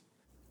hands.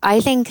 I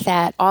think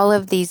that all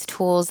of these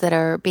tools that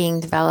are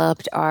being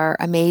developed are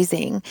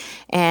amazing,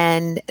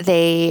 and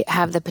they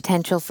have the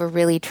potential for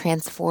really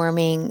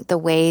transforming the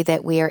way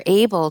that we are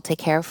able to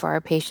care for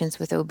our patients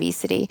with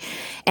obesity.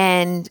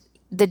 And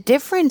the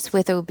difference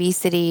with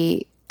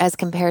obesity as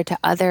compared to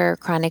other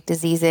chronic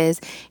diseases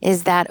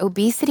is that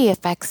obesity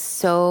affects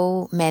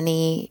so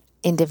many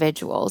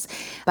individuals.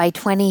 By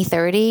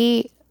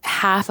 2030,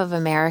 half of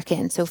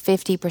Americans, so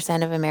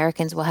 50% of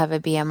Americans will have a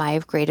BMI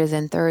of greater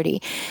than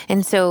 30.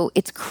 And so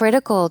it's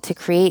critical to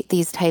create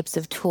these types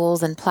of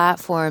tools and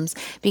platforms,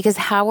 because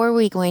how are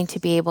we going to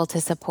be able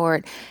to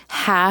support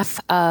half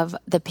of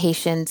the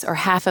patients or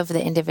half of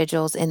the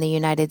individuals in the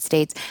United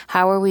States?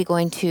 How are we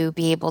going to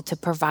be able to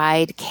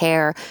provide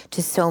care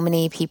to so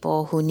many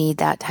people who need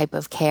that type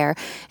of care?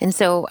 And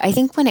so I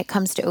think when it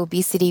comes to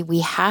obesity,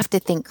 we have to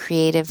think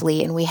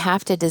creatively, and we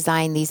have to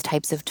design these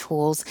types of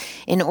tools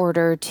in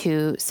order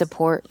to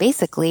support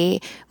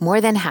basically more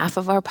than half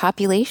of our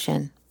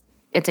population.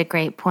 It's a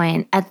great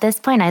point. At this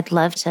point, I'd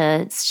love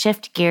to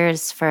shift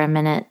gears for a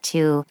minute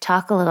to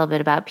talk a little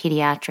bit about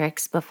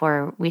pediatrics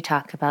before we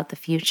talk about the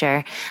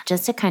future,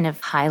 just to kind of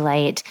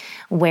highlight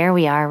where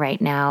we are right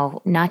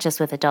now, not just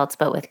with adults,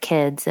 but with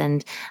kids,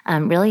 and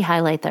really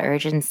highlight the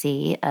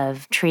urgency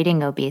of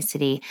treating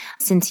obesity.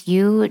 Since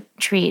you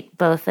treat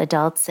both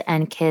adults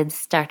and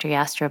kids, Dr.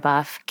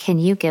 Jastreboff, can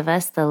you give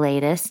us the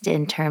latest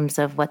in terms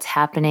of what's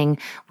happening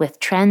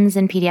with trends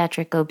in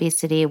pediatric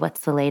obesity?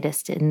 What's the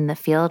latest in the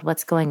field?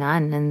 What's going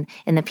on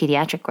in the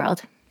pediatric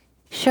world?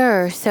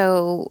 Sure.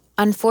 So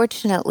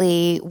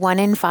unfortunately, 1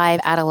 in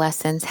 5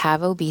 adolescents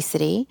have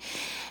obesity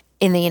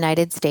in the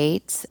United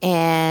States.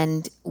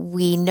 And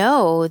we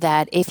know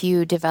that if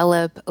you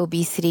develop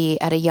obesity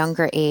at a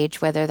younger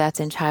age, whether that's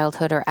in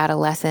childhood or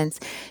adolescence,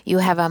 you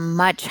have a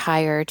much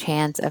higher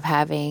chance of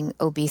having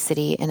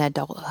obesity in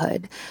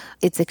adulthood.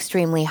 It's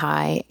extremely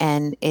high,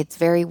 and it's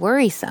very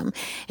worrisome.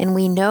 And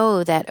we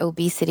know that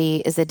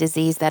obesity is a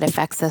disease that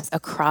affects us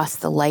across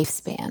the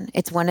lifespan.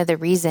 It's one of the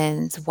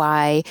reasons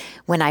why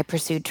when I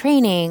pursued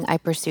training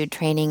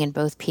in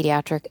both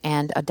pediatric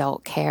and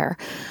adult care.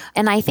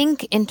 And I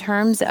think in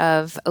terms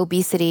of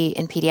obesity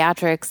in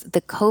pediatrics, the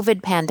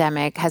COVID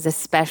pandemic has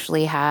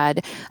especially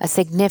had a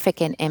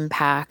significant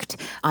impact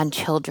on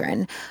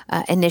children.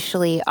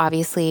 Initially,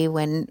 obviously,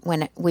 when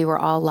we were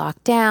all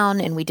locked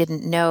down and we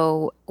didn't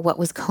know what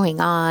was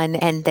going on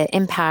and the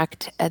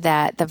impact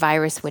that the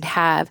virus would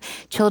have,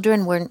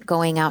 children weren't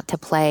going out to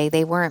play.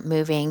 They weren't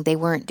moving. They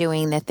weren't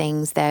doing the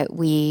things that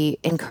we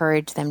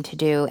encourage them to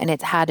do. And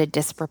it's had a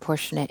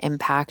disproportionate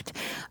impact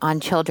on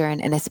children,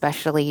 and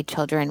especially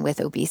children with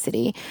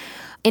obesity.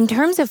 In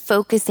terms of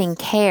focusing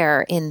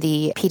care in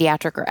the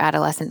pediatric or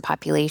adolescent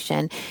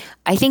population,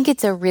 I think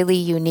it's a really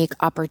unique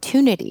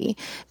opportunity,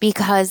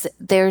 because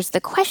there's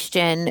the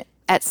question,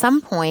 at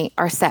some point,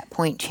 our set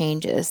point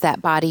changes,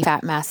 that body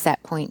fat mass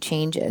set point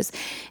changes.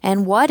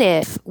 And what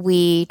if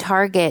we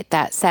target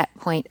that set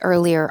point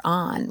earlier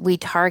on? We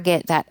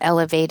target that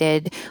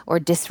elevated or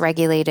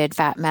dysregulated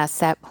fat mass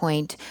set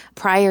point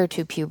prior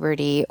to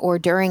puberty or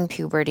during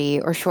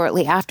puberty or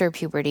shortly after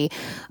puberty,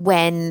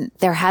 when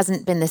there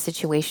hasn't been the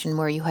situation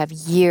where you have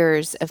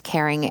years of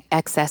carrying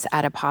excess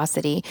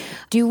adiposity.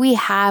 Do we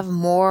have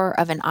more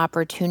of an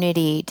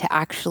opportunity to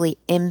actually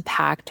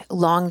impact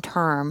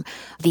long-term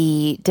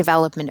the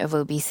development of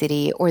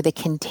obesity or the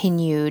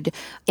continued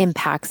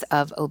impacts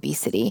of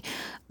obesity?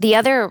 The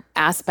other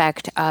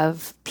aspect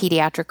of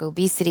pediatric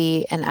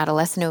obesity and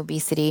adolescent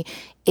obesity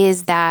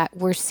is that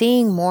we're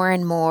seeing more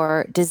and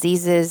more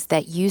diseases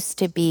that used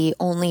to be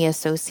only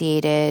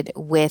associated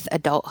with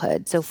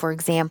adulthood. So, for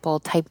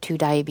example, type 2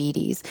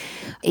 diabetes.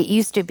 It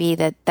used to be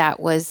that that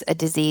was a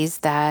disease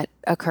that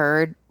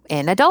occurred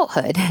in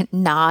adulthood,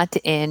 not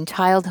in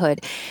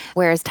childhood,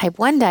 whereas type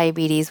 1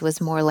 diabetes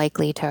was more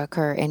likely to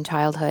occur in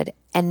childhood.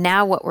 And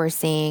now what we're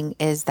seeing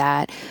is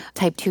that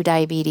type 2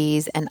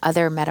 diabetes and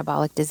other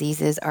metabolic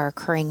diseases are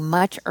occurring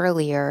much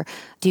earlier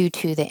due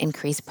to the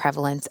increased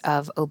prevalence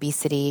of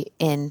obesity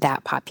in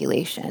that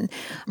population.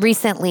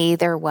 Recently,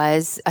 there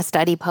was a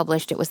study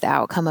published. It was the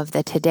outcome of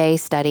the Today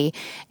study.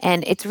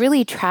 And it's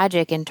really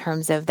tragic in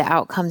terms of the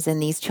outcomes in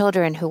these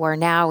children who are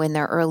now in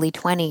their early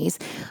 20s,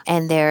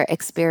 and they're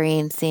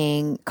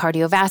experiencing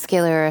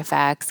cardiovascular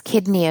effects,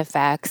 kidney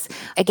effects.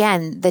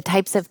 Again, the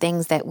types of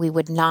things that we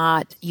would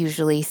not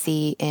usually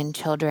see in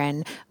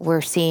children,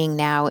 we're seeing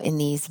now in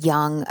these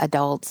young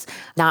adults,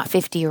 not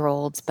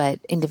 50-year-olds, but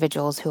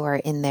individuals who are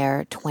in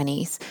their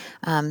 20s.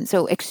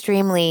 So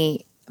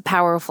extremely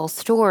powerful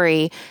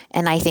story,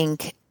 and I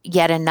think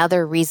yet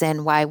another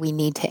reason why we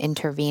need to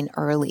intervene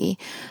early.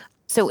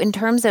 So in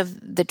terms of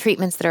the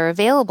treatments that are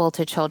available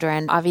to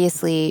children,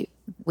 obviously,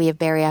 We have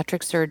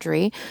bariatric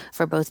surgery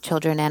for both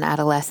children and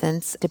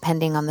adolescents,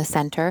 depending on the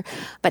center.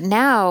 But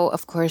now,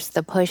 of course,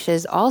 the push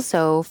is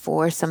also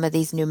for some of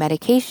these new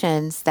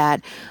medications that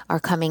are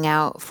coming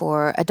out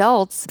for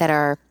adults that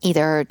are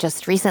either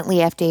just recently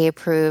FDA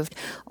approved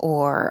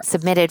or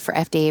submitted for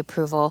FDA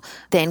approval.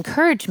 The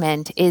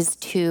encouragement is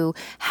to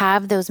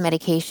have those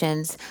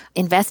medications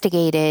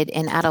investigated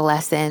in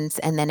adolescents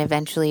and then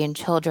eventually in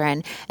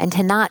children, and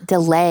to not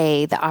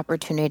delay the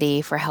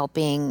opportunity for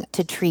helping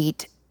to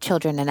treat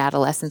children and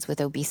adolescents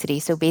with obesity.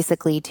 So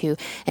basically to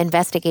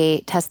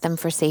investigate, test them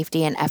for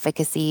safety and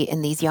efficacy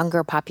in these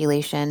younger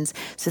populations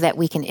so that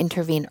we can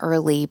intervene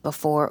early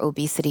before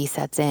obesity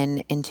sets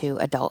into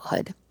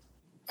adulthood.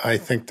 I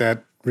think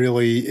that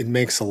really, it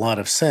makes a lot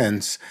of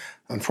sense.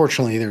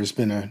 Unfortunately, there's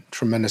been a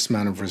tremendous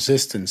amount of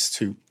resistance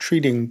to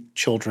treating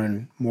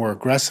children more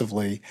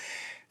aggressively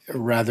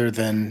rather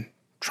than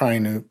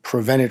trying to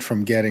prevent it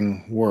from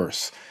getting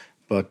worse.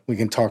 But we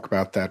can talk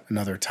about that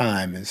another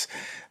time, is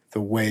the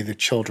way that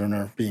children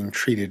are being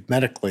treated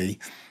medically.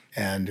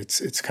 And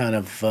it's kind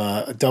of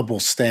a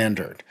double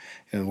standard,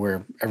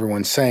 where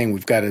everyone's saying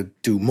we've got to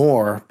do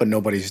more, but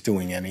nobody's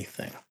doing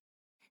anything.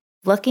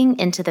 Looking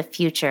into the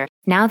future,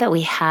 now that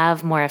we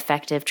have more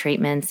effective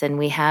treatments and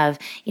we have,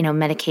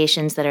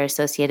 medications that are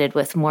associated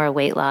with more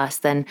weight loss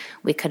than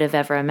we could have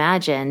ever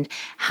imagined,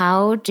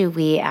 how do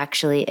we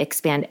actually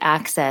expand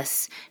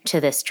access to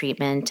this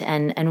treatment,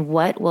 and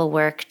what will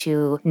work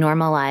to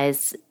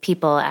normalize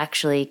people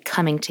actually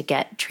coming to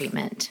get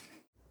treatment?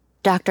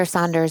 Dr.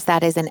 Saunders,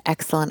 that is an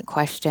excellent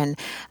question,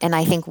 and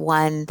I think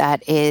one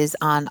that is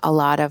on a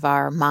lot of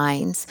our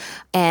minds.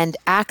 And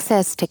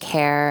access to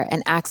care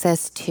and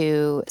access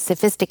to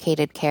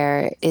sophisticated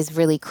care is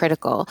really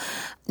critical.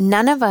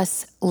 None of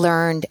us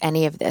learned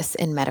any of this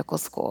in medical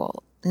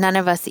school. None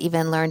of us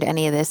even learned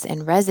any of this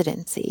in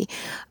residency.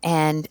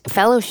 And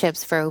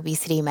fellowships for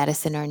obesity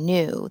medicine are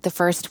new. The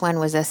first one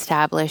was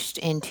established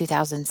in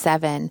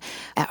 2007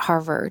 at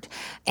Harvard.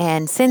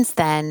 And since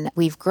then,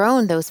 we've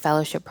grown those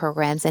fellowship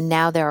programs, and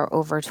now there are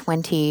over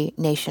 20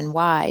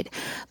 nationwide.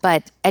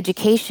 But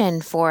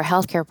education for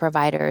healthcare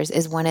providers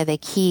is one of the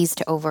keys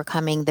to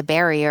overcoming the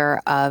barrier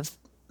of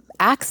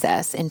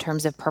access in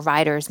terms of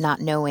providers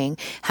not knowing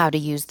how to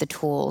use the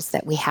tools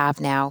that we have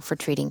now for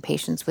treating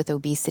patients with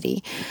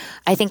obesity.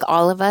 I think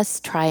all of us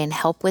try and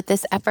help with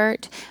this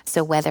effort.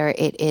 So whether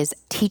it is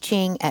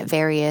teaching at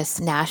various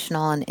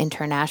national and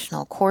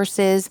international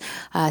courses,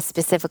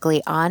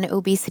 specifically on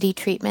obesity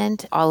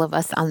treatment, all of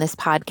us on this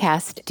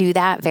podcast do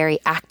that very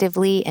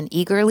actively and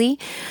eagerly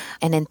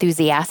and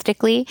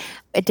enthusiastically.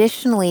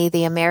 Additionally,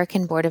 the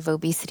American Board of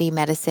Obesity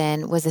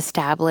Medicine was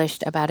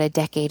established about a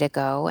decade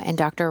ago, and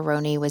Dr.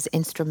 Aronne was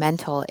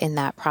instrumental in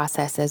that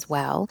process as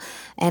well.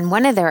 And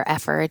one of their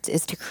efforts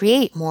is to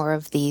create more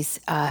of these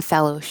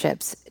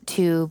fellowships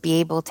to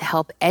be able to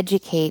help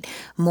educate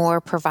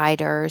more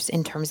providers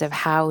in terms of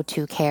how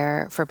to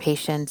care for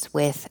patients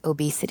with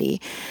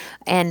obesity.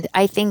 And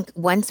I think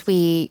once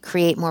we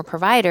create more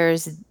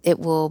providers, it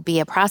will be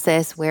a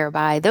process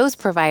whereby those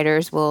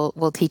providers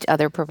will teach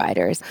other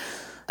providers.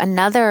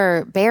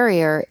 Another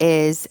barrier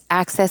is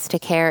access to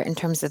care in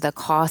terms of the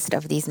cost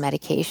of these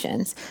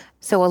medications.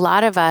 So a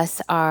lot of us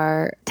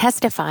are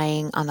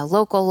testifying on a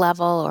local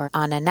level or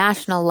on a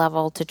national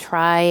level to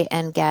try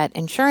and get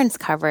insurance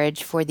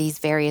coverage for these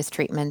various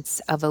treatments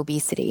of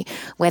obesity,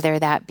 whether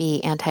that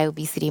be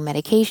anti-obesity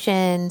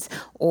medications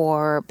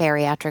or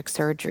bariatric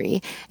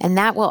surgery. And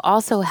that will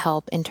also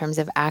help in terms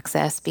of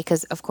access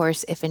because, of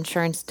course, if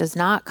insurance does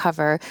not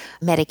cover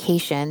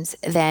medications,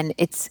 then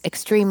it's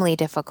extremely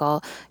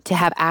difficult to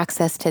have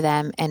access to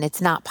them, and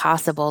it's not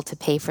possible to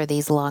pay for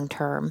these long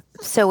term.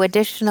 So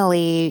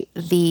additionally,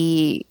 the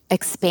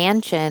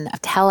expansion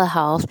of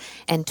telehealth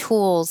and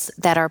tools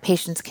that our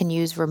patients can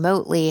use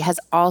remotely has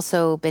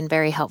also been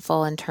very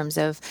helpful in terms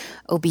of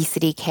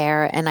obesity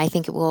care. And I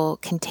think it will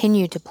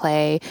continue to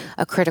play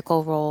a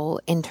critical role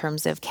in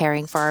terms of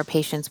caring for our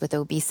patients with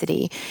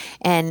obesity.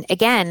 And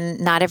again,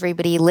 not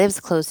everybody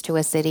lives close to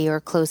a city or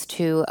close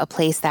to a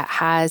place that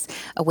has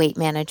a weight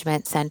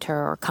management center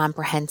or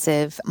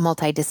comprehensive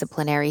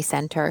multidisciplinary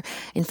center.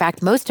 In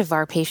fact, most of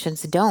our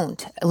patients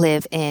don't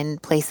live in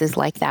places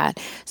like that.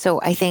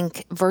 So I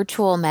think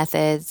virtual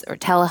methods or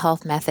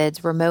telehealth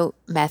methods, remote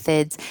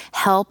methods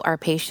help our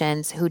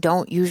patients who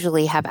don't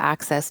usually have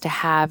access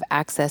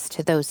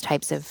to those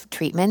types of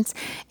treatments,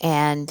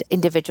 and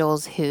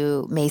individuals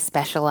who may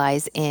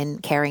specialize in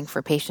caring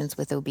for patients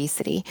with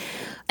obesity.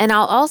 And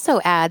I'll also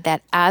add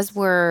that as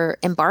we're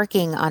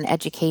embarking on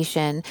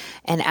education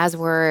and as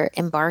we're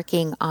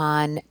embarking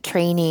on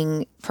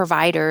training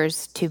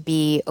providers to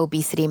be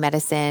obesity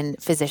medicine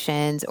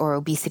physicians or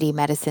obesity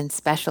medicine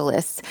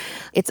specialists,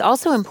 it's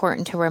also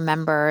important to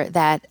remember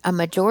that a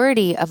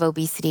majority of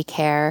obesity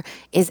care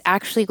is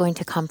actually going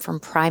to come from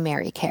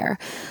primary care.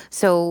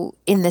 So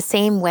in the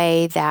same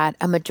way that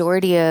a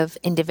majority of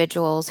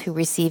individuals who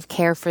receive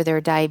care for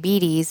their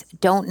diabetes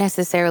don't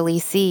necessarily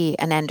see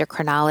an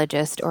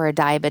endocrinologist or a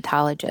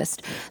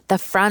diabetologist, the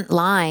front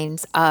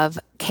lines of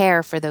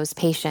care for those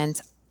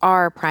patients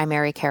are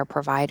primary care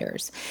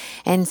providers.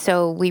 And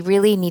so we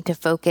really need to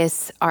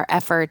focus our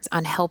efforts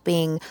on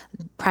helping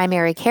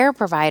primary care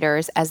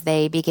providers as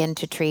they begin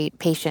to treat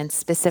patients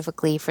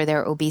specifically for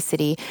their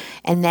obesity,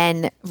 and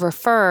then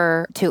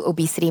refer to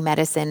obesity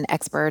medicine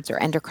experts or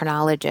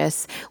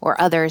endocrinologists or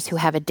others who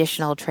have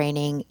additional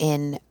training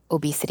in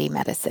obesity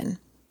medicine.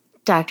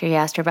 Dr.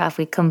 Jastreboff,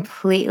 we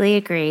completely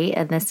agree.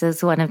 And this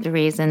is one of the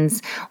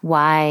reasons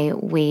why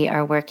we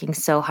are working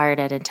so hard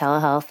at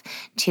IntelliHealth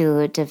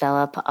to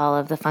develop all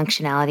of the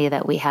functionality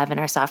that we have in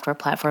our software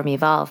platform,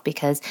 Evolve,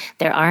 because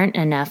there aren't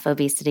enough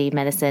obesity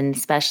medicine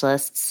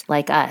specialists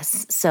like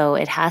us. So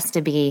it has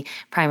to be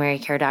primary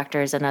care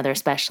doctors and other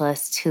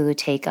specialists who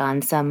take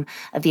on some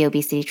of the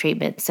obesity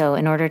treatment. So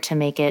in order to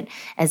make it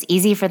as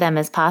easy for them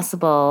as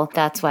possible,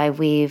 that's why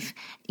we've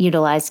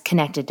utilized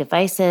connected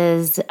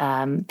devices,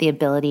 the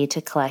ability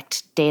to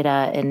collect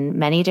data in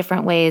many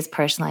different ways,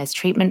 personalized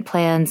treatment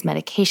plans,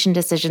 medication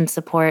decision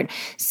support,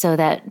 so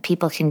that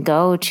people can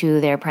go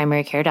to their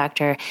primary care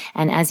doctor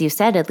and, as you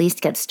said, at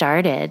least get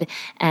started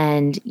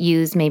and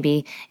use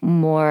maybe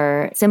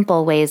more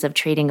simple ways of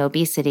treating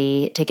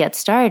obesity to get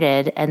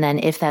started. And then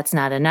if that's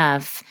not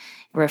enough,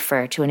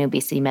 refer to an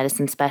obesity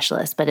medicine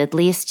specialist, but at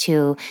least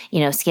to,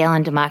 scale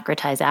and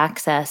democratize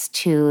access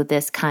to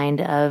this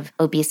kind of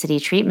obesity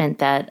treatment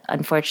that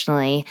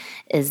unfortunately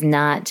is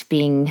not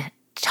being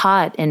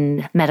taught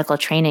in medical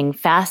training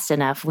fast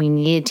enough. We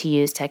need to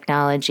use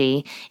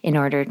technology in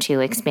order to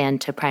expand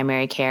to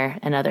primary care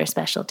and other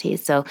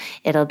specialties. So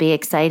it'll be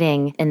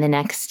exciting in the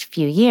next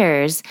few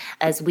years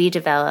as we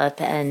develop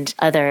and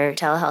other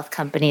telehealth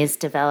companies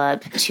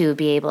develop to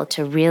be able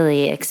to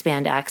really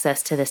expand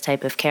access to this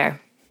type of care.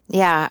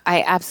 Yeah,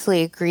 I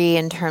absolutely agree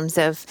in terms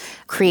of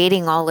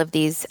creating all of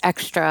these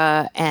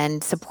extra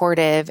and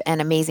supportive and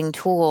amazing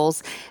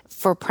tools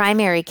for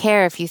primary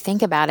care. If you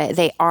think about it,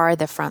 they are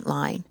the front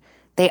line.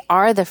 They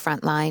are the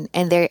front line,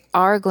 and they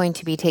are going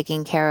to be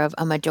taking care of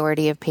a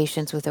majority of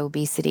patients with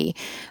obesity.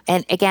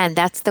 And again,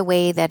 that's the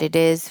way that it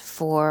is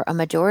for a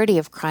majority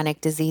of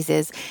chronic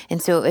diseases.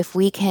 And so if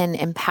we can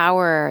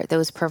empower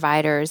those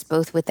providers,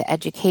 both with the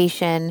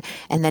education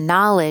and the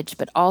knowledge,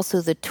 but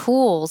also the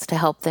tools to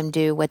help them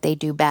do what they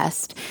do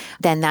best,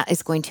 then that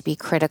is going to be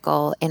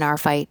critical in our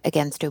fight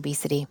against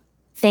obesity.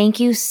 Thank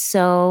you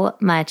so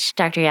much,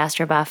 Dr.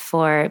 Jastreboff,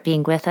 for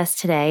being with us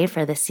today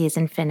for the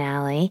season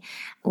finale.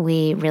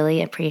 We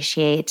really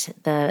appreciate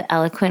the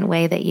eloquent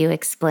way that you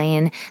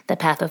explain the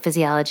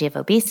pathophysiology of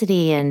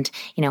obesity and,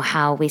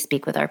 how we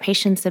speak with our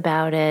patients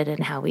about it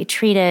and how we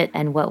treat it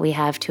and what we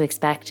have to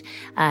expect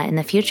in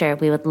the future.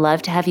 We would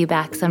love to have you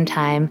back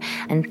sometime.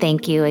 And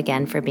thank you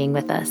again for being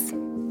with us.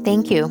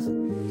 Thank you.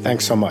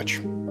 Thanks so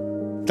much.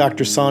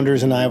 Dr.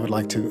 Saunders and I would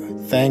like to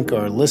thank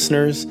our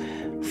listeners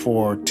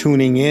for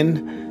tuning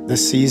in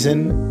this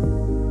season.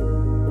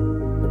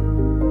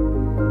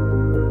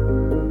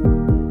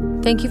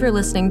 Thank you for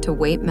listening to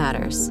Weight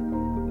Matters.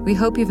 We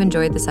hope you've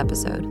enjoyed this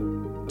episode.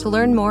 To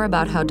learn more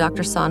about how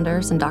Dr.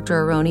 Saunders and Dr.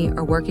 Aronne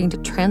are working to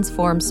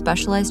transform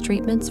specialized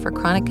treatments for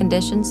chronic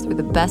conditions through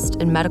the best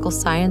in medical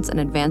science and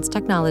advanced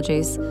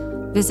technologies,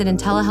 visit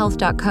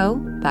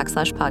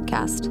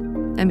intellihealth.co/podcast.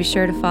 And be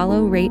sure to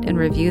follow, rate, and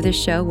review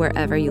this show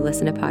wherever you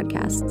listen to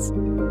podcasts.